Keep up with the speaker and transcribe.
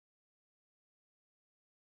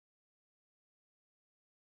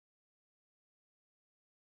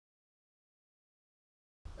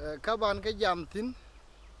kaban ka jam tin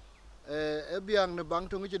e biang ne bang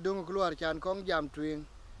tongi dong kluar chan kong jam twing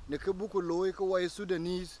ne ke buku loy ko wa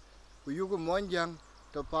Sudanese ku yugo monjang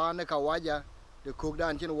to pa ne kawaja de kok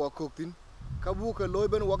dan chen wa kok tin ka buku loy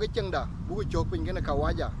ben wa ke chengda buku chok pin ke ne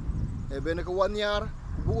kawaja e ben ko wanyar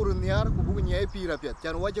buku runyar ku buku nye pira pet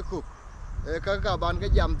chan wa je kok ka ban ka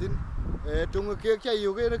jam tin tongi ke cha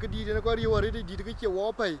yugo ne ke di ne ko riwari di ke che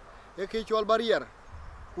wo pai e ke chol barrier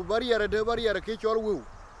ku barrier ke chol wu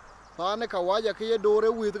Pane kawaja ke dore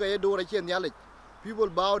with ke dore chen yale. People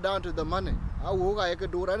bow down to the money. A wo ga ke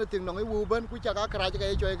dore anything no wu ban ku cha ka kra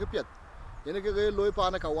ke cho ke pet. Yene ke loy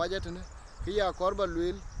pane kawaja tene. Ke ya korba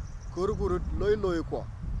luil kur loy ko.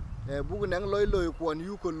 Bu nang loy ko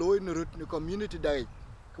yu ko loy nurut ni community dai.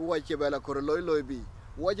 Ku wa che bela kor loy bi.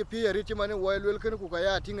 Wa je pi ri ti mane wa luil ken ku ka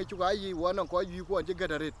ya tinga chu ga yi wonan ko yu ko je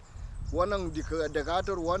gadarit. Wonan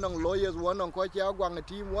decatur wonan lawyers wonan ko cha gwang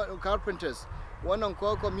team carpenters. One on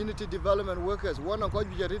call community development workers, one on call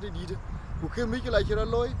Vijarity did, who came Mikila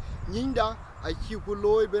Chiraloy, Ninda, I keep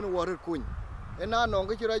loy ben water queen. And now no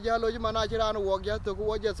Gachiraja Manachiran walk ya took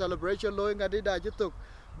what your celebration lowing at the Dajitok,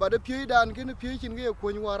 but the Pui Dan can appear in Gay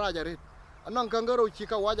Queen Warajarit. And on Kangaro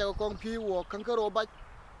Chika Waja Kong Pi or Kankaro Bat,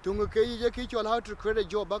 Tungake Yakichal how to credit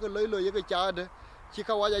job back a loyal Yaga Chad,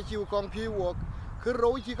 Chikawaja Chiu Kong Pi walk,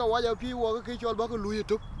 Kuro Chikawaja Pi walk a Kichal Baka Louis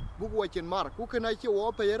took. Book watching mark, who can I chew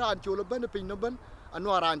up a ran chola benefit no ben, and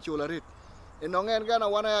no ran chola rit. And on and gana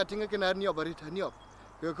one I think I can have any of it, any of.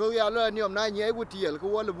 Because we are learning of 9 years with TL,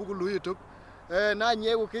 who all the book Louis took. 9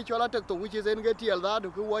 years with Kichola took to which is in get TL that,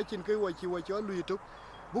 who watching Kiwachi, what your Louis took.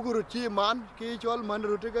 Bukuruchi man, Kichol man,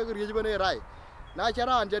 Rutaka, Rijban Rai.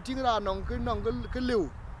 Nachara and Jatinga, Nonkel Kilu.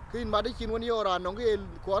 Kin Madichin when you are a Nonkel,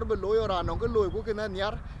 Corbe lawyer, or Nonkel Loy, who can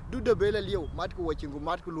near do the Bella Leo, Matko watching,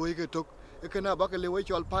 Matko Louis took. It can have a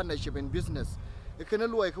partnership in business. It can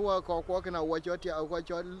allow walk and watch your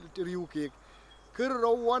cake.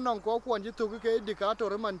 Kuro one on cock one you took a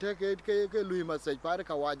decator and take a Louis Massage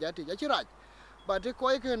Paracawajati, right. But a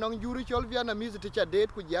quake and on Jurichol Vietnamese teacher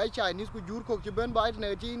date with Yai Chinese with Jurko Cuban bite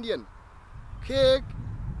and Indian. Cake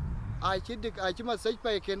I must say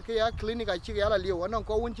by Ken Kaya clinic I chick Leo, one on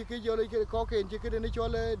call one chicken, cock and chicken and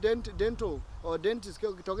it's dental or dentist,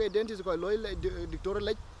 talk a dentist called Loyal Victoria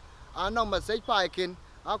Lake. Ano message pa ken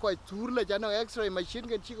ako tour le jano x-ray machine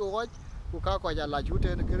ke chiko watch ku ka ko ja la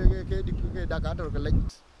chute ke da ka to ke le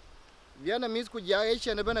Vietnamese ku ja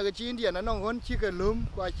Asian ne bana ke chi India na no hon chi ke lum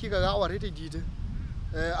ku chi ke ga wa ri ti de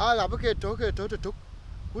a ga ba ke to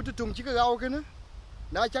ku tu tung chi ke ga ke ne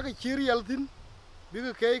na cha ke chi riel tin bi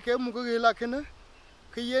ke mu ke la ke ne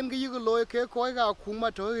ke yen ke yi ke loy ke ko ga ku ma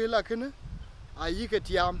to la ke ne a yi ke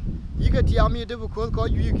tiam yi de bu ko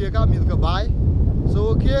yu ke ka mi ke bai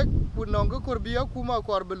so ke kunong ko bia kuma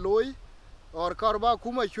kor beloy or karba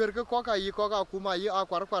kuma chwer ke ko ka kuma yi a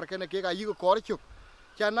kwar ke ne ke ga yi ko kor chuk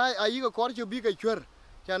chana a yi ko kor chuk bi ke chwer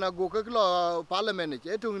chana go ke lo parliament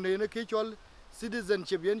e tung ne ke chol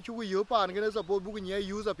citizenship yen chu yu pan ke ne support bu nye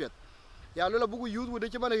use apet ya lo bu use bu de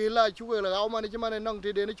chama ne la chu la ga ma ne chama ne nong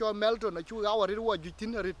te de ne chol Melton na chu ga wa ri wa ju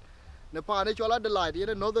tin rit ne pa ne chol Adelaide ye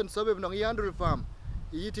northern suburb nong 100 farm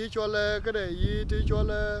yi ti chol ke de yi ti chol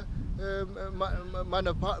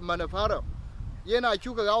manafara yena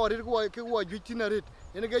chuka ga wari ko ke wa jutinarit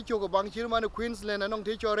ene ge chuka bang chir man Queensland anong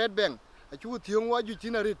te cho Red Bank a chu thiong wa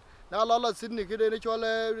jutinarit na la Sydney ke ne cho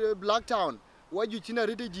Blacktown wa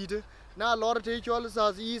jutinarit jite na lor te cho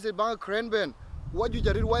South East bang Cranbourne wa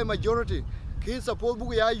jujarit wa majority ke support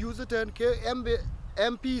bu ya use ten ke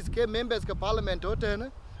MPs ke members ke parliament o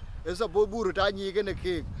ten e support bu ta nyi ke ne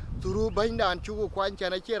ke turu bandan chu kwan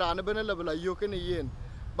chana chera na bena la yo ke ne yen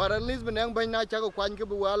but at least benang bany na chago kwan ke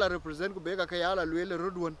buala represent ku bega kayala luele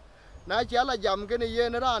rodwon na chala jam ke ne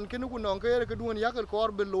yen ran ke nu nong ke duon yakal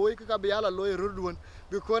kor be loy ke ka biala loy rodwon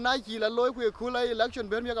because na chila loy ku kula election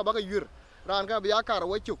ben ya ka baga yur ran ka biya kar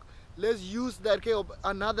wachuk let's use that ke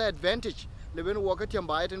another advantage le ben wo ka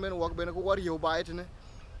tiamba iten ben wo ben ko war yo ba iten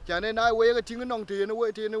chane na we ga ting nong te ne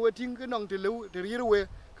we ting ke nong te lu te rir we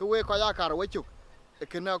ke we ka ya kar wachuk e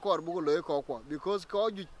ke na kor bu loy ko because ko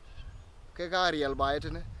ke gariel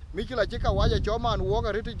baitene mikila chika waja choman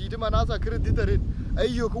woga riti dite manasa credit rit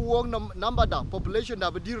ayo ko wog number da population da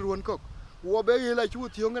bedir ruon kok wo be yela chu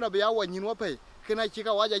thiong na be ya wanyin wa pe kena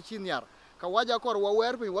chika waja chinyar ka waja kor wa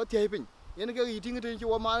wer pin wa thai pin yen ke yiting tin chi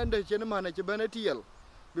wa man de chen man che benetiel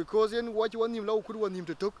because yen watch one nim law kur one nim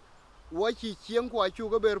to tok wa chi chieng kwa chu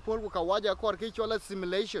go ber pol ka waja kor ke chola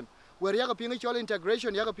simulation where ya ka pinga chola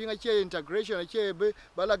integration ya ka pinga che integration che be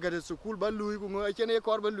bala gade school ba lui ku ngo chen e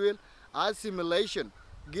kor ba luel assimilation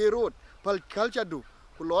gerot pal culture du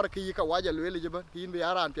kulor ki ka waja lele jeba kin be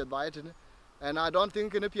aran pet baetene and I don't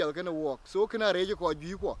think kene piel kene work so kene reje ko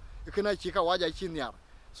ju ko kene chi ka waja chin yar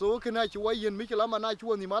so kene chi wa yen mikela mana chi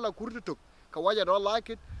woni mala kurtu ka waja don't like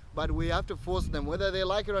it but we have to force them whether they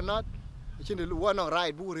like it or not chin one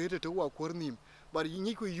right bu rete to wa kornim but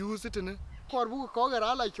yi ku use it ne kor bu ko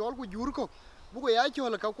ga la chol ku jur ko bu ko ya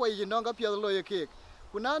chol ka ko yi non ka piel lo ye ke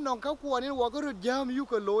kuna non ka ko ni wa ko jam yu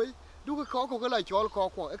ko loy du ko la chol ko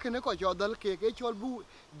kene ko cho dal ke chol bu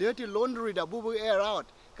dirty laundry da bu air out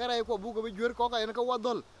kara ko bu ko jur ko ka en ka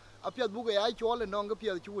wadol a piel bu ko ya chol non ka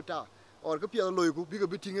piel chuta or ka piel loy ku bi ko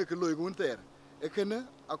bitinge ke loy gun ter kene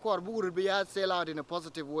a kor bu ru bi ya sell out in a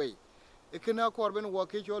positive way kene a kor ben wo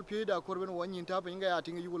ke chol pi da kor ben wo nyin ta pinga ya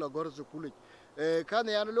tinga yu la gor su kuli kan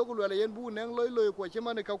ya no lo le yen bu neng loy ko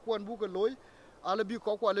chema ne ka kon bu ko loy ala bi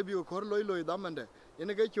ko ala bi ko loy damande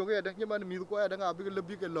ene ke choge da nyama mi ko da nga bi le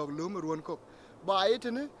bi ke log lum ruon ko ba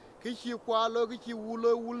itene ke chi kwa lo ke chi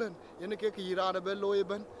wulo wulen ene ke ira da be loy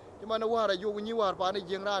ban nyama na wara yo ni war pa ne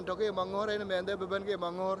jeng ran to ke mangor ene mende be ben ke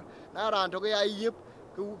mangor na ran to ke ayep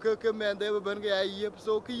ke mende be ben ke ayep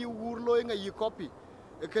so ke yu wur loy nga yi copy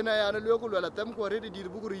ke na ya ne lo ko la tem ko re di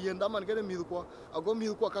bu ru yen da man ke mi ko ago mi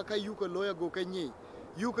ko ka yu ko loy ago ke ni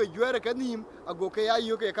yu ke jwere ke nim ago ke ya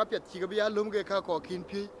yu ke ka pet chi ke ya lum ke ka ko kin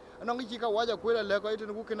pi anong chi ka waja kwela le ko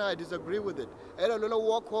itene ku kana I disagree with it era lo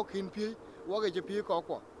wo ko kin pi wo ke pi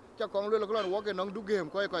ko cha kong lo ko wo ke nong du game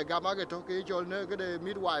ko ga ma ke to ke chol ne ke de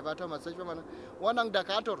midwife ata ma se man wanang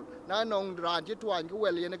dakator na nong ran chi twan ku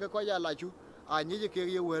wel ne ko ya la chu a ni ke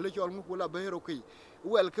ye wel chol mu ku la be ro ki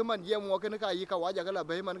wel ke man ye mo ke ne ka yi ka waja ga la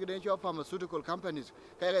be man ke de cho pharmaceutical companies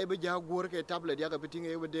ka ga be ja gur ke tablet ya ga biting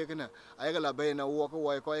e be de kana ay ga la be na wo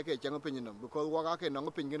ko ke chang pin no because wo ga ke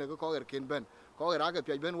nong pin ne ko ga ken ben ko ra ke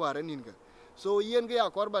pe ben ware nin ga so yen ga ya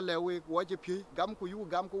kor ba le we wo che pi gam ku yu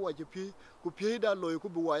gam ku wo che pi ku pi da loy ku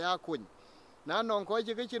bu wa ya kun na non ko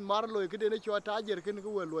che ke chin mar loy ke de ne cho ta jer ken ku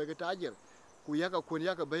wo loy ke ta jer ku ya ka kun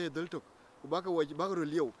ya ka be dal to ku ba ka wo ba ro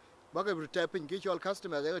liu ba ka tapping ke cho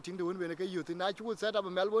customer ga ting de won be ne ke yu tin na chu set up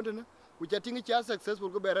Melbourne ne ku cha ting cha successful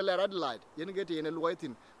ku be re red light yen ge te ne loy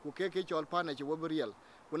tin ku ke cho pa na che wo real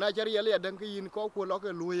kuna chari yale dan ke yin ko lo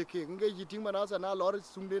ke luye ke nge yiting mana sa na lor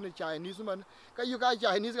sungde ne Chinese man ka yu ka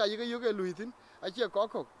Chinese ka yu ke luitin a che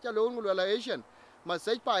ko cha lo ngul la Asian ma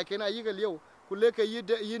sai pa ke na yi ke liu ku le ke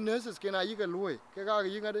yi nurses ke na yi ke luye ke ka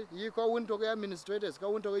yi ngade yi ko won to ke administrators ka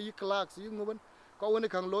won to yi clerks yi ngoban ko won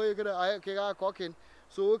kan loye ke ke ka ko ken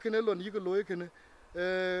so ke ne lon yi ke loye ke ne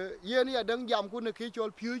yen ya dan jam ku ne ke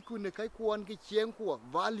chol pyu ku ne kai kuon ke chen ku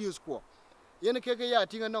values ku yen ke ya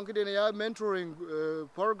tinga non ke ne ya mentoring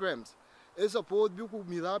programs is support bu ku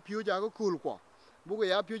mi da pyu ja ko kul ko bu ko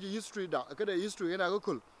ya pyu history da ke de history na ko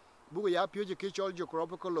kul bu ko ya pyu ke chol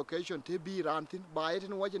geographical location te bi rantin ba it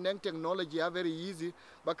no neng technology are very easy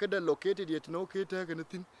ba ke de located yet no ke te ke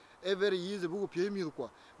tin e very easy bu ko pyu mi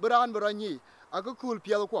ko bran brani ako kul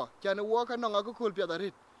pya ko cha ne wo ka no ako kul pya da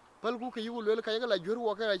rit pal ku ke yu le ka ya la jur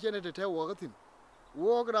wo ka che ne te wo ka tin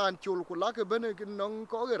wo gran chul ku la ke bene non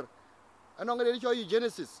ko ger anong de cho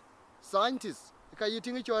genesis scientists ka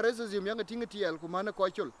yitingi cho racism yang tingi tiel ku mana ko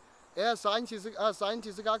chul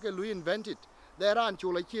scientists ka ke lu invented there ran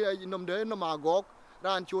chul chi nom de no magok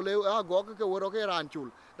ran chul agok ke woro ke ran chul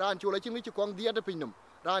chi kong dia de pinum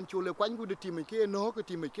ran chul kwan ku de tim ke no ke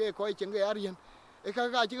tim ke ko chen ge arien e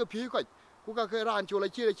ka chi ke pi ko ku ka ke ran chul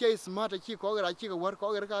chi smart chi ko ra chi ke war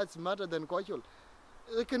ko ka smarter than ko chul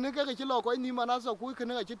ke ne ka chi lo ko ni mana so ku ke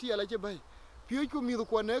ne ka chi tiel che bai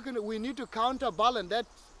we need to counterbalance that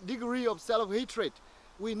degree of self-hatred.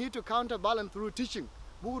 We need to counterbalance through teaching.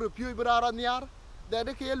 Because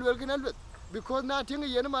now thing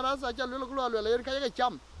yen manasa cha lulu yen ka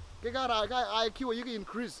cham ke ka IQ you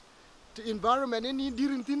increase the environment any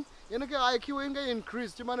dirin tin yen ka IQ yen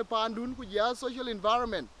increase ti man pandun ku ya social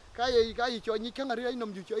environment ka cho ni kan ri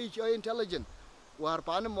nom ju cho intelligent war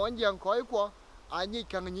pan mon yang ko ani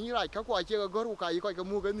kan ni ra ka ko che gor ka ko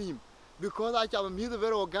mu ga nim because I have meat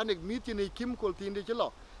very organic meat in a chemical thing de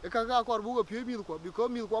chilo e ka ka ko bu ko pye mi ko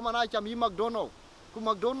because mi ko mana cha mi McDonald ku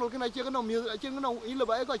McDonald kana che no mi che no ile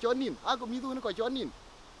ba e ko chonin a ko mi du ko chonin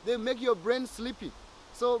they make your brain sleepy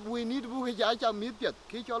so we need bu ke cha mi pet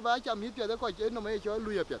ki chol ba cha mi pet ko che no me cho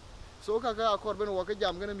lu ye pet so ka ko ben wo ka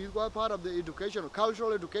jam kana mi ko part of the education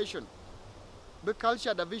cultural education the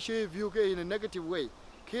culture that we show view ke in a negative way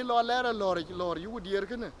ki lo lera lor yu dier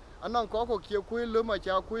kana anang ko kia ku lu ma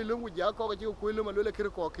cha ku lu ja ko chi ku lu ma lu le kir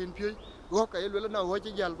ko kin pi go ka lu na ho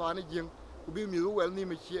chi jal ba ni jing ku bi mi wel ni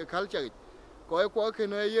mi chi culture ko ke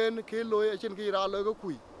ne yen ki lo ye chin ki ra lo ko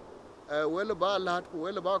ku wel ba lat ku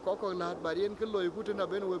wel ba ko lat ba yen ki lo ku te na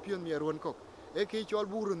ben we pi mi ron ko e ki chol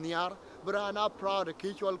buru niar bra na proud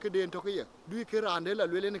ki chol ke den to ke du ki rande la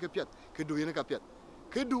lu le ne ke pet ke du ne ka pet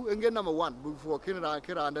kedu enge number 1 before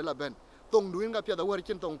kira ande la ben tong duin ga pya da war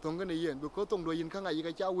chen tong ga ne yen because tong do yin ka ga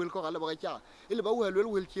yiga cha wil ko ala ba cha ile ba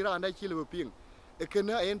wel kira ande chi le ping e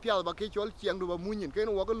kena en pya ba ke chol chiang do ba munyin ken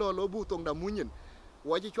wo ko lo bu tong da munyin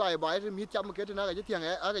wo chi chwa ba mi cham ke na ga tiang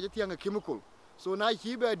a ga tiang chemical so na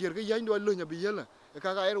chi ba dir ga yan do lo nya bi yela e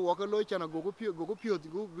ka ga er wo ko lo chana go pio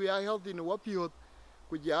go we are healthy no wo pio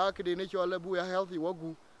ku ja ke ne chol bu ya healthy wo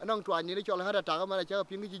gu anang twa ni ne chol ha da ta ma cha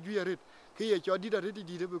ping ji ju yarit ke ye cho di da rit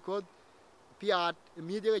di de because piat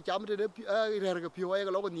mi de cham de rer ga pio ai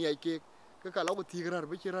ga lo ko ni ai ke ka lo ko ti rar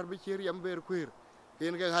bi yam ber queer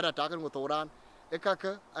ken ga ha da ta kan go to ran e ka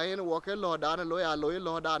ai ne wo ke lo da ne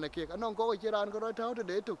lo da ne ke anong ko chi ran ko ro thau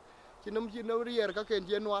de tu chinum rier ka ken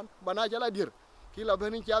jen wan bana cha la dir ki la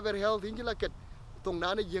ben cha ver healthy ji la ket tong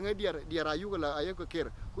na ne jeng dier ayu ga la ay ko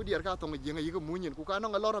ker ku dier ka tong jeng yi ko munyin ku ka no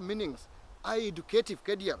a lot of meanings I educative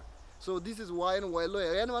ke dier. So this is why and why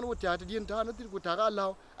lawyer anyone would tell the entire thing would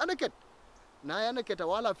allow and I get na and get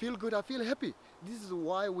while I feel good I feel happy. This is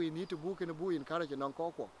why we need to book in a boo encourage and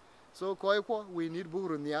koko. So koiko we need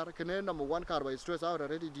buru niar can number 1 car by stress out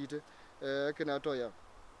already did can atoya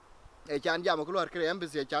a chan jam ko ke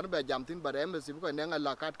embassy a chan ba jam tin but embassy ko nenga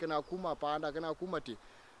la kat kana kuma panda kana kuma ti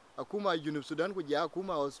akuma Junub Sudan ku ja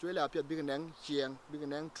akuma Australia pia big nang chiang big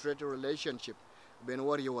nang trade relationship ben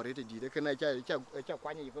war yo warete di de kana cha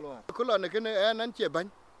kwanya ko lo ne kana nan che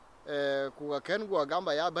ban ku ga ken go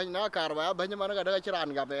gamba ya ban na kar ba ban ma na ga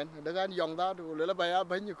chiran ga ben de gan yong da du le ba ya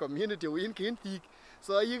ban community win kin ti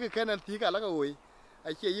so yi ga kana ti ka la ga oi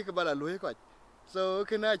a che yi ka bala lo ko so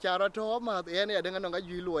kana cha ra to ma en ya de gan ga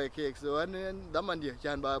yu lo ke so an da man di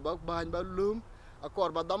chan ba ban ba lum a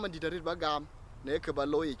kor ba da man di tarit ba gam ne ke ba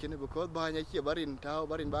lo yi kin ko ba nya che barin tao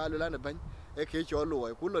barin ba lo la ne ban e ke cho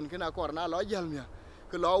lo ku lon kina kor na lo jal mia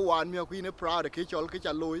ke lo wan mia ku ne proud ke cho ke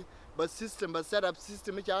cha lo but system but set up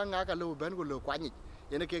system cha nga ka lo ben ko lo kwa ni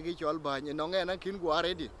ene ke cho ba ni no nge na kin go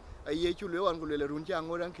ready ai ye chu le wan ko le run cha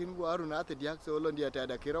ngo dan kin go aru na te diak so lon dia ta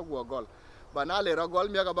da ke ro go gol ba na le ro gol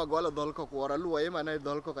mia ka ba gol dol ko ra lo e ma na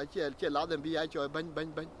dol ko ka che la den bi ya cho ban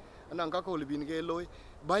anan ka ko le bin ke lo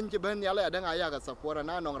ban che ben ya le da nga ya ka sa ko ra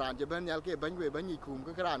na nong ran che ben ya ke ban we ban ni kum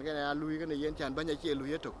ka ran ke na lui ke ne yen chan ban ya che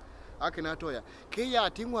lui to akina toya ke ya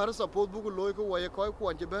tingwar support buku loy ko waye koy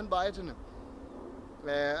ko je ben ba etene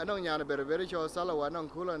anong nyana bere cho sala wa nong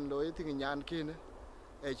kulan loy ting nyan kin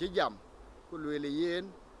e che jam ku le yen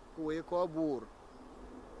ku waye ko bur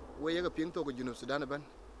waye ga ping to ko Junub Sudan ban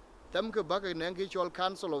tam ke baga nang ke chol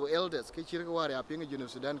council of elders ke chir ko war ya ping Junub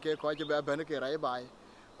Sudan ke ko je ba ben ke rai bai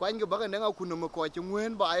kwan ge baga nang ku no ko che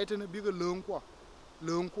ngwen ba etene bi ga lung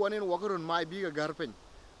ko nen wakarun mai bi ga garpen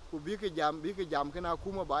ku bi ke jam kana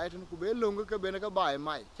kuma ba etene ku be lung ke be ne ka bai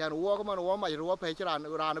mai chan wo ko man wo mai ro pe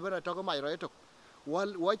ran be to ko mai ro to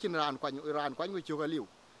wo chin ran kwan ku chu ga liu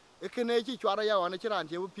e kene chi chwara ya wan chiran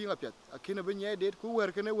che pi nga pet akine be nye det ku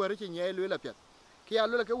wer kene wer chi nye lu la pet ki ya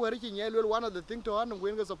lu ke wer chi nye lu one of the thing to an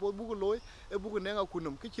ngwen ga support buku loy e buku ne nga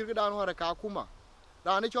kunum ki chir ga dan hore ka kuma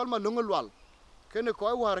ran chol ma lungu lwal kene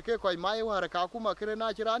ko war ke ko mai war ka kuma kene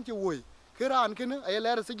na chiran chi woi ke ran kene ay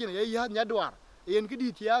ler sigin ye ya nyadwar yen ki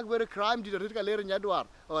dit yak ber crime dit rit ka ler nyadwar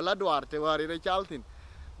o la dwar te war re chaltin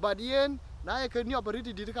but yen na ke ni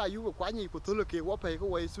operate dit ka yu ko kwani ko tolo ke wo pe ko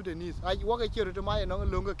wai Sudanese ai wo ke chiro to mai no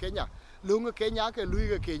lungu Kenya ke lui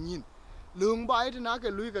ga kenyin lung ba it na ke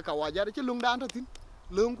lui ga kawaja ke lung dan to tin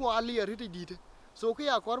lung ko ali rit dit so ke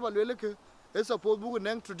ya korba le ke is support bu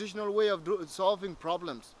nang traditional way of solving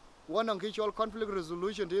problems one on actual conflict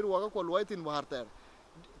resolution dir wa ko lo tin war ter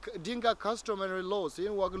dinga customary laws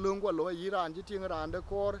in wa lung ko lo Iran ji ting ran de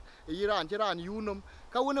kor Iran ji ran yunum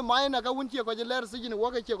ka woni mai na ka won che ko je ler sigin wa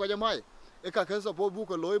ke che ko je mai e ka ke support bu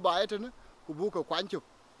ko lo ba it ne ku bu ko kwanchu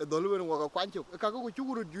e dolwen wa ko kwanchu e ka ko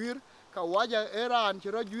chuguru juir ka waja Iran ji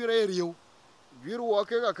ro juir e riu juir wa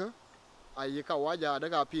ke ka ai ka waja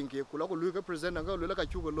daga pinke kula ko lu ka present ga lu ka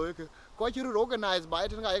chugo lo ke ko chi organize ba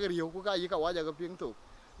it ga riu ku ka yi ka waja ga ping to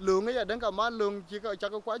lung ya dan ka ma lung chi ka cha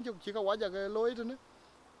ka kwanchu chi ka waja ga lo it ne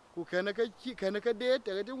ku kene ke de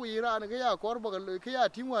te te wi ran ke ya kor ba ke ya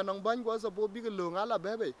tingwa nang ban ko so bo bi ke lung ala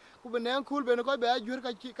bebe ku be ne kul be ne ko be ajur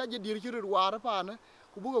ka je dir chiru war pa ne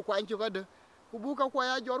ku bu ko kwanchu ka de ku bu ka kwa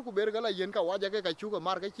ya jor ku ber ga la yen ka waja ke ka chu ko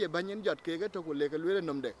mar ka che ban yen jot ke to ku le ke le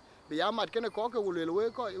nom de be ya mat kene ko ke ku le we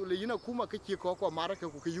ko le yina kuma ke chi ko mar ke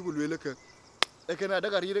ku ke yu le ke e kena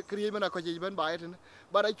daga ri kriye mena ko je ban ba etene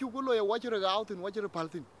ba da chu ku lo ya wachre ga outin wachre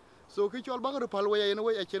paltin so ke chol ba ga pal we yen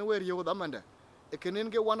we e chen we riyo da mande e kenen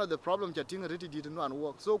ge one of the problems that thing really did not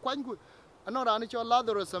work so kwan ku anora ani chol la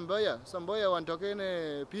do samboya wan to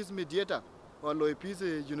kene peace mediator wan lo peace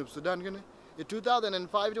Junub Sudan kene e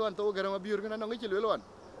 2005 wan to gara ma biur kene no ngi le wan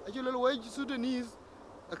a chi le we Sudanese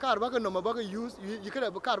a car baka no baka use you can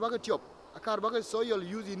have a car baka tiop a car baka soil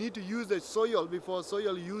use you need to use the soil before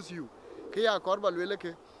soil use you ke ya korba lwele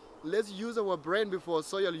ke let's use our brain before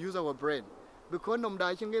soil use our brain because nom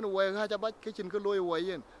da chingen we ha ba kitchen ko loy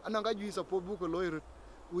wayen anan ga ju support bu ko loy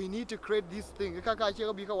we need to create this thing ka che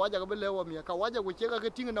ka bi ka waja ka be lewa mi ka waja ko che ka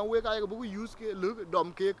ting na we ka ga bu use ke lu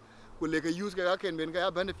dom ke ko le ka use ka ken ben ka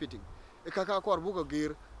benefiting ka kor bu ko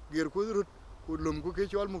gir ku rut ku lum ku ke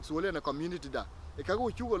chol muk sole na community da ka go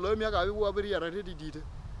chu ko loy mi ka bi wa bi ya re di di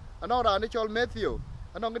ana ra ni chol Matthew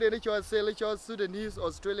ana ngade ni chol sele chol Sudanese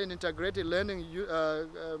Australian Integrated Learning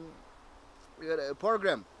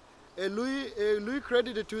program Louis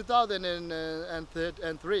credited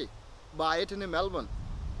 2003 by it in Melbourne.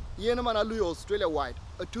 Yena mana Louis Australia wide.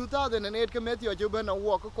 2008 committee o jobe na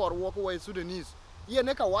walk away Sudanese.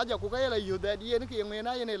 Yena ka waja ku ka yela you that yena ke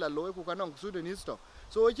yena yena la loy ku ka non Sudanese to.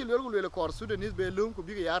 So e chi lwel kor Sudanese be lum ku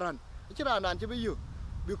bi yaran. E chi ran che be you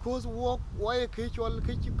because walk why ke chol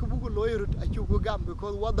ke ku bu loy rut a chu ku gam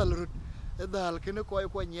because wadal rut e dal kene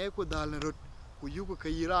ko nye ku dal rut ku yu ku ka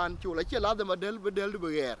iran chu la che la de model be del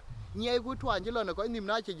be ger. Nye ku twan jilo na ko nim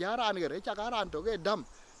na che jaran gere cha garan to ge dam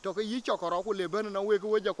to ke yi chokoro ku le ben na we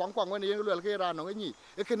ku je kwang wen ye lwel ke ran no nyi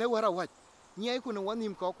e ke ne wara wa nye ku no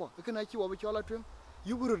wanim ko e ke na chi wo be chola twen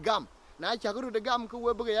yu guru gam na cha guru de gam ku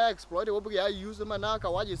we be ya exploit we be ya use ma na ka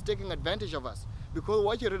wa is taking advantage of us because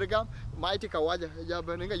what you de gam mighty ka wa ja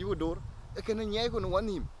ben nga yu dor e ke ne nye ku no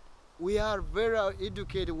wanim we are very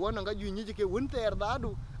educated one nga ju nyi ke won ter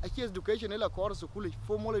dadu a education ela course school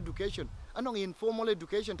formal education anong informal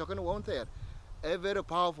education to kana won there very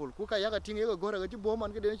powerful kuka yaga tinga go gora ga bo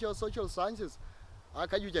man ke den social sciences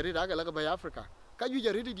aka ju jari daga laga by Africa ka ju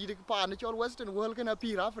jari di pa ne chol western world kana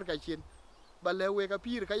pir Africa chin balle we ka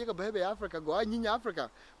pir ka yaga by Africa go anyi Africa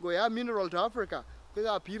go ya mineral to Africa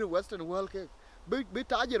ka pir western world ke bi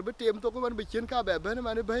tajer bi tem to ko man bi chin ka be ben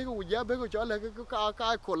man be go ja be go chol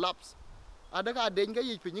ka collapse ada ka den ga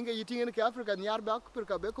yi pin ga yi tinga ke Africa nyar ba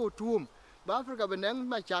ka be ko tuum ba Africa be nang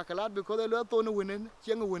ma chakalat because they lo to no winen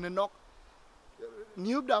cheng winen nok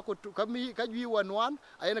new da ko ka mi ka ji wan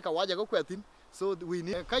ayena ka waja ko kwetin so we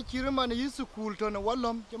need ka chire man yi school to no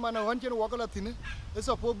walom che man hon chen wakala tin e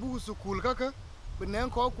so po bu school ka be nang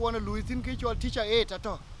ko na luitin ke chol teacher 8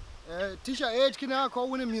 ato teacher 8 kina ko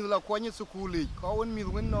woni mi la ko ni school ko woni mi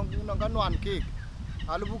won no ka nwan ke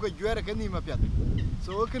alu bu ka jwere ke ni ma pya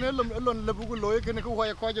so kene lon le bu ko loye kene ko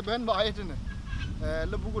hoya ko je ben ba ayetene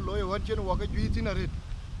le bu ko loye hon chen waka juitin arit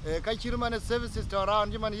ka chirman services to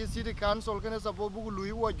around man you city council can support bu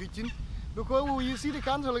lui wo jutin because we city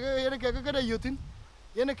council ga yene ke da yutin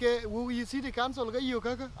yene ke we city council ga yu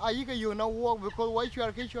ka ayi ga you no work because why you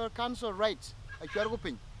are your council rights a you are go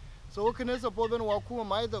pin so can support ben wa ku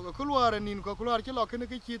mai do ko luar nin ko luar ki lo ken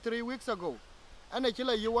ke 3 weeks ago and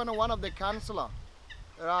actually you one of the councillor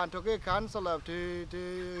and to ke councillor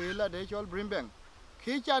to la de chol Brimbank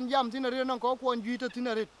ki chan jam tin re non ko kwon juita tin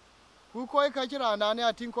re ku ko ka chira na ne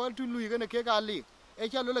atin ko tu lui gane ke ga li e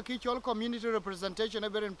cha lo ki chol community representation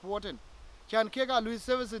is very important chan ke ga lui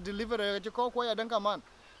service delivery ke ko ya dan kaman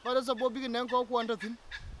but so bo big nen ko anta tin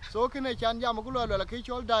so kine chan jam ku lo ki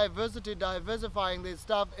chol diversifying the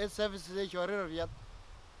staff and services e chore yat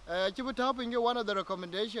chi bu taping one of the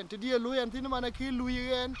recommendation to deal lui and tin man ki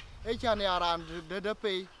lui en e chan ya ran de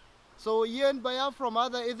pay so yen by from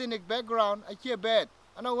other ethnic background a che bad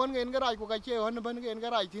ana won ngen ga ku ka che hon ban ngen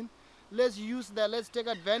ga tin let's use that let's take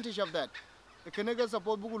advantage of that kenega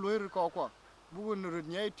support bugu loir ko bugu nur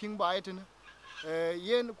nyai ting ba etin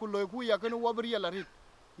yen ku loy ku ya kan wabri yala rit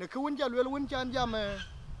ne ku won jal wel won chan jam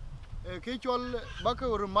ke chol baka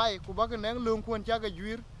urmai ku baka nang lung ku cha ga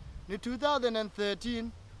juir ni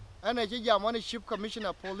 2013 ana che jam one ship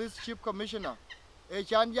commissioner police ship commissioner e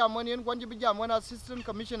chan jam one yen kwan ji jam one assistant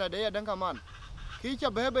commissioner de ya dan kaman ki cha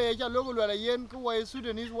bebe ya logo la yen ku wa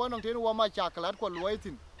Sudanese wonong ten wa ma chaklat ko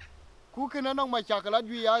loitin ku kena nong ma chakala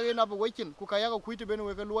ju ya na ba wekin ku ka ya ku ite ben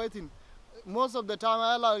we ka luitin most of the time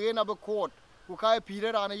ala ge na ba court ku ka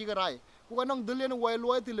pire rana yi rai ku ka nong dilen we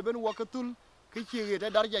luitin le ben wa ka tul ki chi ge da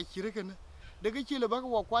darja chire ken de ki chi le ba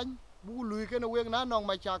ko kwan bu lui ken we na nong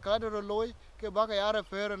ma chakala de loy ke ba ka ya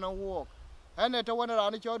refer na wo ane to wana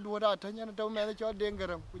rana cho du da tan yana to me cho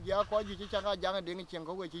dengaram ku ja ko ji cha ga jang de chen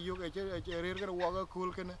ko we chi yu ke rer ke wo ka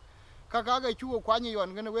kul ken ka ga chu kwan yi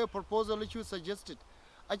yon ken we proposal chu suggested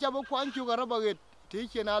acha bo kwan chu garaba get ti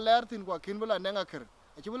chena lertin kwa kin bula nenga ker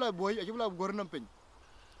acha bula boy acha bula gornam pin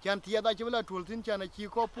chan tiya da acha bula tultin chana chi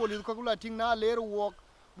ko police ko bula ting na ler wok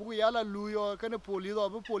bugu yala luyo kene police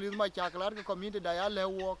obu police ma chaklar ko community da ya le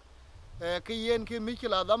wok ke yen ke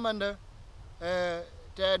mikila da mande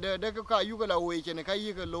te de ka yu ga la we chene ka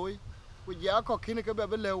yi ga loy ku ja ko kin ke be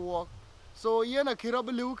le wok so yena kira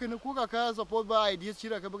beliu ken ku ka support ba ideas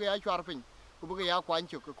chira ka ba ya chwarpin ku ba ya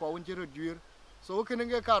kwancho ko won chiro juir so ken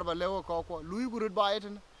nge karba lewo ko lui gurut ba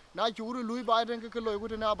eten na churu lui ba eten ke loy ku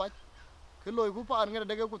na ba ke loy ku pa ngere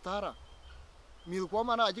daga ku tara mil ko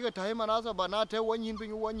mana ji ka tai mana sa bana te wonyin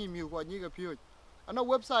pin wonyin mil ko ni ga pio ana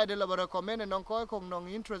website la ba recommend non ko non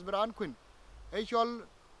interest bran queen actual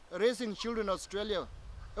Raising Children Australia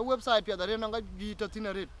a website pia dare non ga ji to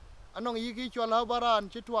tinare anong yi ki chol ha baran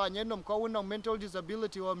chitwa nye nom ko non mental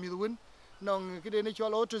disability or milwin non kide ni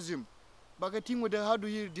chol autism ba ka tingu de how do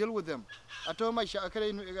you deal with them ato ma sha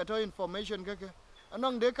kare ato information kake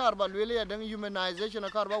anong de kar ba lele ya dan humanization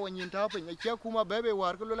kar ba wonyin ta pin a ke kuma bebe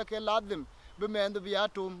war ko le ke ladem be men do biya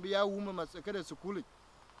tum biya wuma mas kare sukuli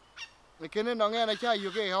e kene non ya na cha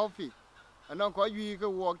yu ke healthy anong ko yi ke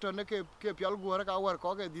wok to ne ke pyal gora ka war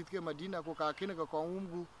ko ke dit ke madina ko ka kine ko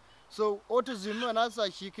umgu so autism na sa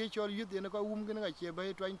shi ke chol youth ne ko gene ga che ba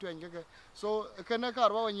 2020 ke so kana kar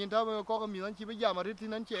ba wonyin ta ko mi nan chi be jama rit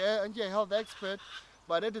nan che an che health expert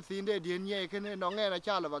ba de tin de dien ye kene no nge na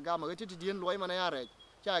cha la ba ga ma ti dien loy mana ya re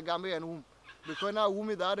cha ga me en because na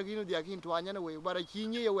da de ginu dia kin twanya ne we ba ra chi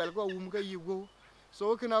nye ye wel ko ke yi go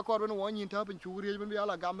so kana kor ben wonyin ta bin churi ben ya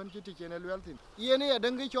la ga men ti che ne wel tin ye ne ya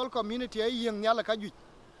dangi chol community ay yen ya la ka ju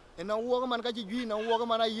ena wo man ka ji na wo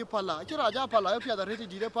man ayi pala chira ja pala pia da reti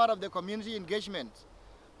dire part of the community engagement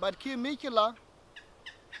but ki mikila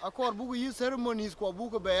akor bugu yi ceremonies ko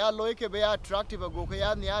bugu be ya loy ke be ya attractive go ke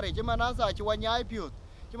ya niare ji mana sa chi wanya pio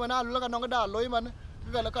ji mana lu ka no da loy man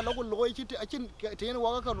ka la ka lo loy chi achin te ne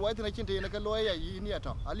wo ka loy tin chin te ne ka loy ya yi ni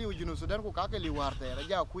ata ali u junu sudan ko ka ke li warte ra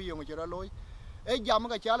ja ku yi ngo chira loy e jam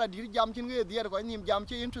ka chala dir jam chin ge dier ko ni jam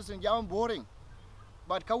chi interesting jam boring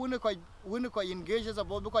but ka wune ko engage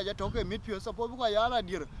support ko ja toke mit pio support ko ya la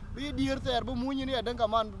dir bi dir ter bu munyi ne dan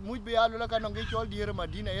kaman muj be ya la ka no ngi chol dir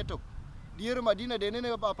madina yeto dir madina de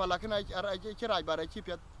ne pa pala kana kira bara chi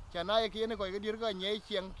pet kana ye ke ne ko dir ka nye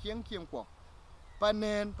chieng ko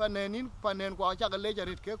panen ko cha ga le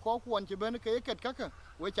jarit ke ko kwon chi ben ke ket kaka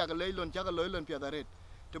we cha ga le lon pia daret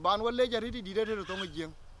to ban wa le jarit di de to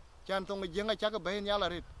ngien chan to ngien cha ga ben ya la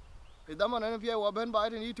ret idama na pia wa ben ba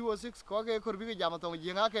ni 206 ko ke kor bi ga jama to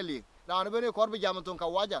ngien ake li ran ben kor bi jama to ka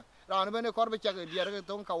waja ran ben kor bi cha ga dir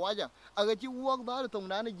to ka waja aga chi wok da to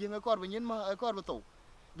na ne ngien kor bi nyin ma kor bi to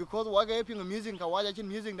because wa ga ping music ka waja chin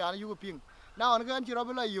music da yu ping na on kan chi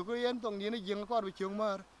robela yu ko yen tong ni ne ngien kor bi chung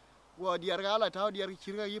mar wo dir ga la taw dir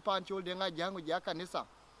chi ga yi pan chul de nga jangu ja kanisa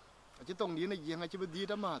chi tong ni ne ngien chi bi di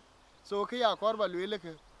ta ma so ke ya kor ba le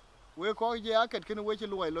ke we ko je aket ken we chi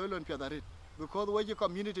loy lon pia darit because we ji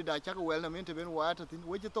community da cha well na men te ben wa ta tin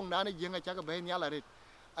we ji tong na ne jenga cha be nya la rit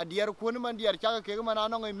a diar ko ne man diar cha ke man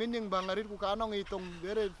ano ngai meaning bangarit ku ka no ngai tong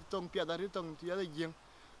bere tong pia da rit tong tia da jeng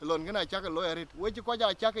lon gena cha lo rit we ji ko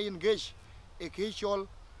ja cha ke engage e ke chol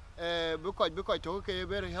be ko to ke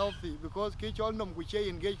very healthy because ke chol nom ku che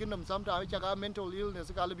engage ke nom sometimes cha ka mental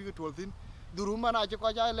illness ka le bi to tin duru man a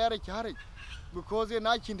ko ja le re cha ri because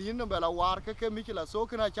na chin din no bela war ke mi la so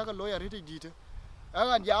ke na cha lo ya rit di te a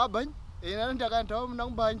gan ja ban ina nda kan to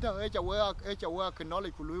nong ban to e cha wa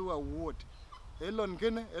knowledge ku lu wa wood elon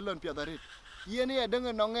ken elon pia darit yene ya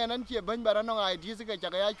deng no nge nan che ban bara no ideas ke cha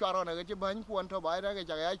ya chwaro na ke ban ku to ba ra ke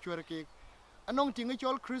cha ya chwer ke anong ting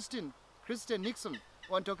chol Christian Nixon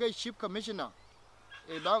want to ke ship commissioner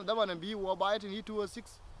e da man bi wo ba it ni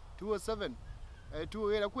 206 207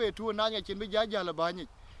 2 ku 2 na nya chin bi ja la ba ni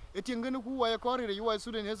e ting ne ku wa ko ri wa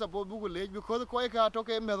student he support bu ku le because ko ka to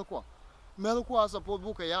ke me ko mel ko support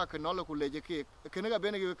bu ka ya ke no ku leje ke ke ne ga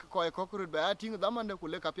bene ko ku ba ting da man ku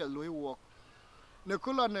le ka pia lo wo ne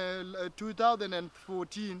kula ne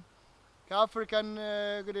 2014 ka African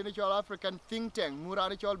ne chol African think tank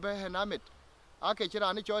murani chol be henamit ake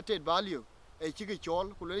chira ni chol ted value e chigi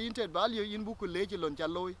chol ku le ted value in bu ku leje lon cha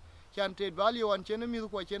loy chan ted value an chene mi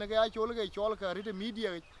ko chene ga chol ga chol ka rit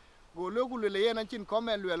media go lo ku le ye nan chin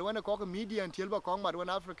comment wel wen ko media until ba kong mat wen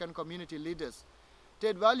African community leaders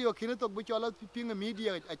ted value kine to bu chola ping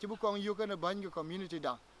media a chibu kong yu kana ban community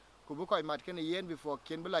da ku bu koy mat kene yen before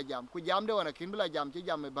ken bla jam ku jam de wana ken bla jam chi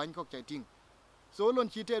jam ban ko chating so lon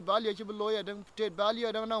chi ted value chibu loya dan ted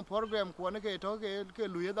value dan na program ko ne ke to ke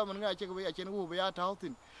luye da man ga che ke chen ku ya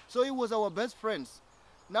tautin so he was our best friends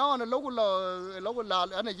now on a local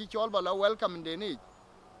ana ji chol bala welcome de ni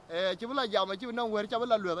chibu la jam chibu na wer chibu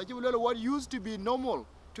la lu chibu lo what used to be normal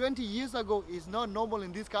 20 years ago is not normal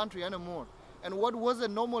in this country anymore. And what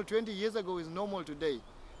wasn't normal 20 years ago is normal today.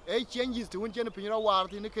 Changes to when Chen Pinra war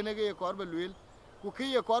in the Kenega Corbel, who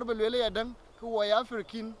key a Corbel Adam, who are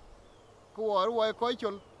African, who are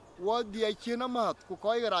Koichol, what the Chinamat, who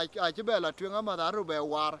coy Achibella, Twingamadaru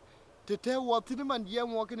war, to tell what Tinman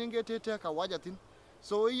Yam walking in get a Kawajatin,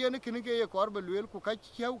 so yene kini ke ye kor be luel ku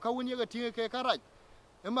ka won ye ga tinge ke karaj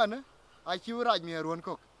e man a chi raj mi ron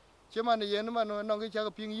ko che man yen man no ge cha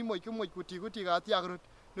ping yi mo ku ti ga tiag rut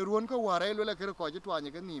ne ron ko ware le ke ko ji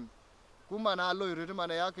twanye ke nim ku man a lo rut man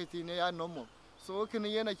ya ke ti ne ya no mo so kini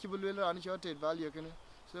yene chi luel ran short value kini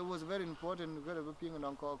so it was very important to get ping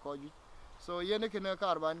on ko ji so yene kini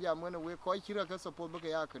kar ban ya mo ne we ko chi ra ka support be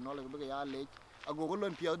ya ke no le be ya le ago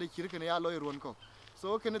lon pia de chi kini ya lo ron ko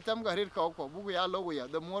so kini tam ga rit ko bugu ya lo ya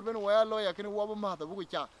the more ben wa lo ya kini wa ma ta bugu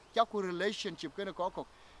cha ku relationship kini ko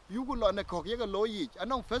yugu lo ne ko ye ga lo yi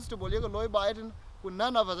anong festival ye ga lo ba itin ku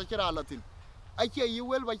nana va za kira latin ake yi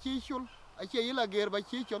wel ba chi shul ake yi la ger ba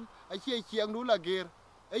chi chul ake chi ang nu la ger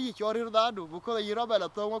e yi chorir da du bu ko yi ro ba la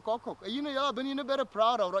to ko yi ne ya ben yi ne very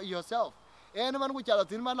proud of yourself en man ku cha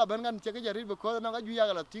latin man la ben gan che ga rit bu ko na ga ju ya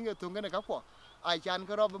ga latin ge to ngene ka ko ai chan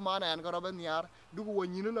ko ro ba ma na en ko ro ba niar du ko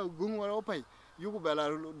ni ne la gung wa pai yugu bela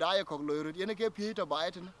dai ko lo ru yene ke pi to ba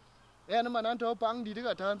etin en man an to pang di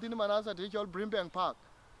ga tan tin man asa te chol Brimbank Park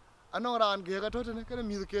anong ran ge ga to ne ke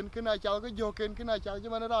mi ken a cha ga jo ken a cha ji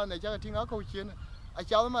man ran ne cha ti nga ko chen a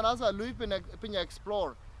cha man asa lui pin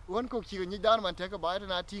explore won ko chi ni dan man te ka ba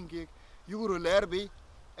na tin ke yugu ru ler bi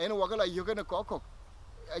en wa ga la yu ne ko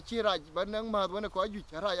a chi raj ban nang ma won ko ju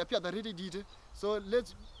ra ya pya da ri di so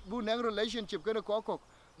let's bu nang relationship ke ko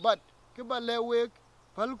but ke ba le we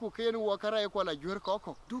pal ku ken wa kara ko la jur ko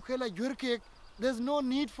du ke la jur ke there's no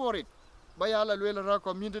need for it ba ya la le ra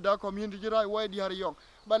community jira wa di har yong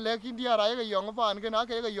ba le kin di ara ga yong fa an ke na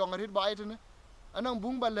ke ga yong rit ba itne anang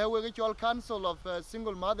bung ba le we ga chol council of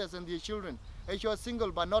single mothers and their children e chol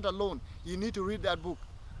single but not alone you need to read that book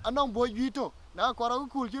anang boy yito na ko ra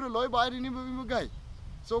ku jiro loy ba ni mi gai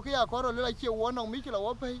so ke ya ko ro le la che wonong mi kila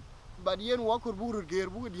wa pe ba yen wa kur buru ger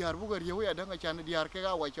bu di har bu ga ye ya da ga chan di har ke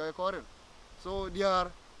ga wa choy ko re so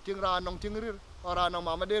diar tingra nong tingrir ora nong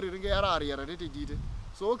mama deri ringe ara ara de dite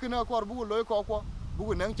so kina kor bu loy ko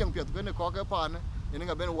bu nang chang pet ne ko ke pan ne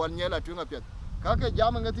nga ben won nyela twinga pet ka ke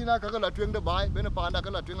jam ngatina ka la twing de bai ben pa na ka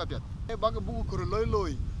la twinga pet e ba bu kur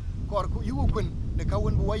loy kor ku yu kun ne ka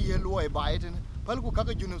won bu wa ye loy bai tin pal ku ka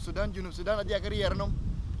junub Sudan a dia kar yer nom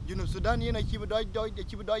junub Sudan yena chi bu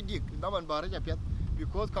doy dik da man bare ja pet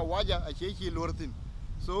because ka waja a che chi lortin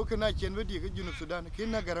so kana chen we di ga junub Sudan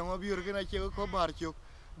kina garang biur kana che ko bar chuk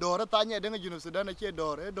dore tanya de junub Sudan che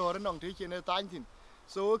dore nong te che ne tan tin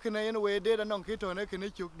so kana yen we de da nong kito ne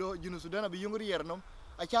kene chuk do junub Sudan bi yung yer nom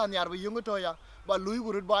a cha nyar bi yung to ya ba lui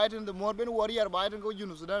gurut ba tin the more ben warrior ba tin go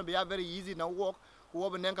junub Sudan be very easy now walk ko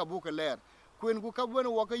ben ka bu ka ler kuen ku ka ben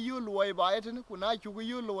wa ka yul way ba tin ku na chu ku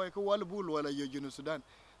yul way ko wal bu wala yo junub Sudan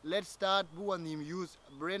let's start bu an him use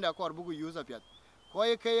brenda kor bu use apyat ko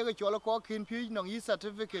ye ke ye cholo ko kin pi nong yi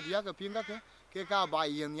certificate ya ka pinga ke ka ba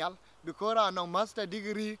yen yal because nong master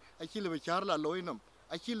degree a chile be charla loinum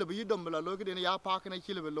a chile be yidom la loy ke ya pa ke na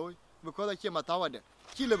chile be loy because a che matawade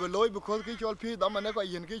chile be loy because ke chol pi da mane ko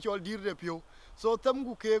yen ke chol dir de pio so tam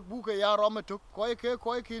ku ke bu ke ya rom to ko ye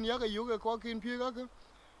kin ya ka yu ke ko kin pi ka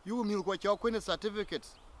yu mi ko cho kun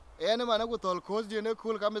certificates ene mane ku tol course de ne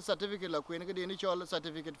cool kam certificate la kun ke de ni chol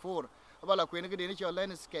certificate 4 abala kun ke de ni chol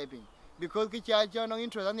landscaping because ki cha no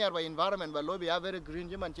interest an yar ba environment ba lo be very green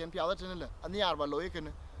je man chen pya la tin le an yar ba lo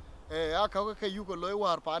ken a ka ka yu ko lo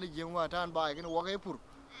war pa ni je wa tan ba ken wa ke pur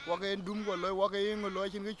wa ke dum ko lo wa ke ing lo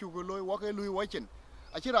chin ke chu ko lo wa ke lui wa chen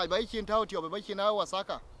a chi rai ba chin tao tio ba chin a wa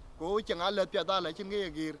saka ko chen a le pya da la chin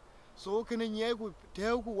ke gir so ken nye ku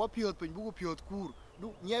teo ku wa pyot pin bu ku pyot kur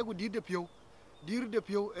du nye ku dir de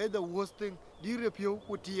pio e the worst thing dir de pio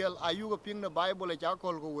ku tiel ayu ko ping na bible cha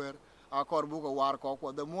kol ko wer a kor bu ko war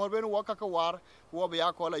ko the more ben wa ka war wo be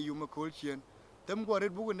ya ko la yu ma kol chen tem ko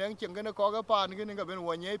red bu ko neng chen gene ko ga pan gene ga ben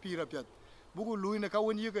wo nye pi ra pet bu ko lui ne ka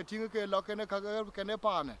won yi ka tinga ke lo ke ne ka ne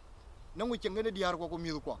pan ne ngu chen gene diar ko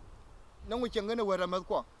mi ko ne ngu chen gene wera ma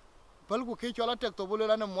ko pal ku ke chola tek to bu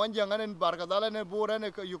la ne mon jang ne bar ka dala ne bu ra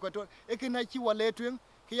ne yu ka to e ke na chi wa le twen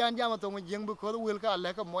ke yan jama to jeng bu ko wel ka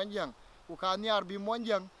le ka mon jang ku ka nyar bi mon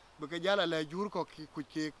jang bu ke jala le jur ko ku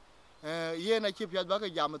ke ye na chi pya ba ka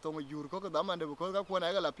jam to jur ko da man de ko ka ko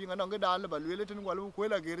na ga la pinga no ga dal ba le tin ko lu ko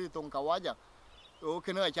la geri to ka waja o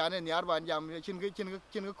ke na cha ne nyar ban jam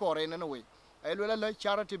chin ko re na no we ai lu la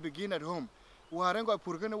charity begin at home wa ren ko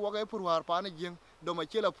pur ke ne wa ga pur war pa ne jeng do ma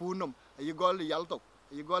chela punum yi gol yal to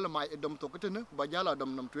yi gol ma dom to ke ne ba jala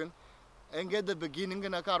dom nam twen en get the beginning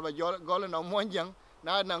na kar ba gol na mon jang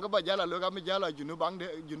na ga ba jala lo ga mi jala junu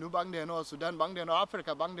bang de no Sudan bang de no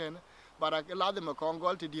Africa bang de bara ke la de ma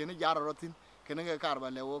kongol ti di ne jara rotin ke ne kar ba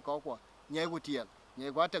le wo ko nye gu tiel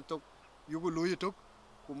nye gwa tek tok yugu luyi tok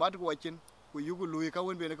ku mat ko chin ku yugu luyi ka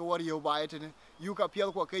won be ne ko war yo ba etene yu ka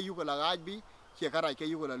piel ko ke yugu la gaj bi che kara ke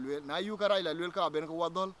yugu la lwe na yu kara la lwe ka ben ko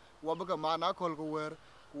wadol wa ba ka mana kol ko wer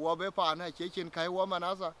wa be pa na che chen kai wa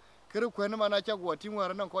mana sa kere kwen mana cha go tin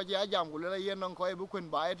war nan ko ja jam ku le yen nan ko e bu kwen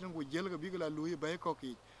ba e tin ku jel ga bi la lui ba ko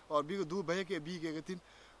ki or bi du ba ke bi ke tin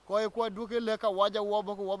ko e ko du ke le ka wa ja wa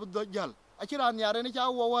ba ko wa do jal a chira nyare ni cha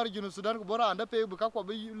wa war junu Sudan ko bora anda pe bu ka ko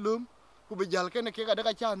bi lum ku bi jal ke ne ke ga da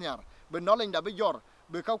ka cha nyar be no len da bi jor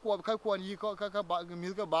be ka ko yi ko ka ba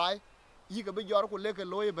mi ka ba yi ka bi jor ku le ke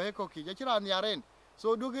loye ba ko ki ja chira nyaren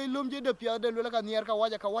so du ke lum je de pia de le ka nyar ka wa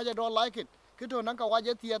ja do like it ke to nan ka wa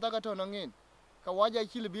ja tia ta ka to nan ngin ka wa ja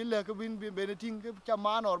chi le bi le ka bin be ne ting ke cha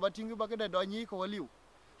man or ba ting ba ke de do nyi ko liu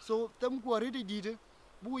so tem ko ri di de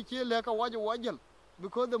bu che le ka wa jal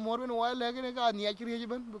because the more when wa le ke ka nia chi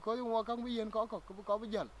ban because wa kan bi yen ko bi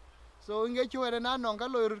jal so nge chwe na non ka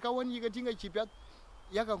lo ru ka won yi ka tinga chi pet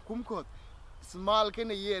ya kan kum ko small ke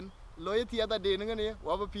ne yen lo ye tia da de ne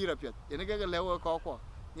wa ba pi ra pet ene ke le wa ko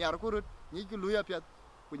nyar ku rut ni ku lu ya pet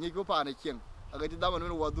ku ni ku pa ne chen aga ti da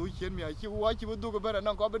man wa du chen mi a chi wa chi bu du ko ba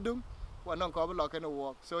nan ko ba dum wa nan ko ba lo ke ne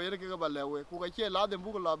wo so ene ke ba le we ku ka che la de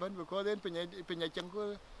bu ko lo ban because den pe nya chen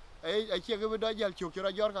ko ai che ke ba do jal chu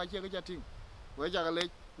ra jor ka che ke ja ting we ja ga le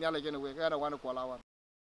nya le ke ne we ka na wa ko la wa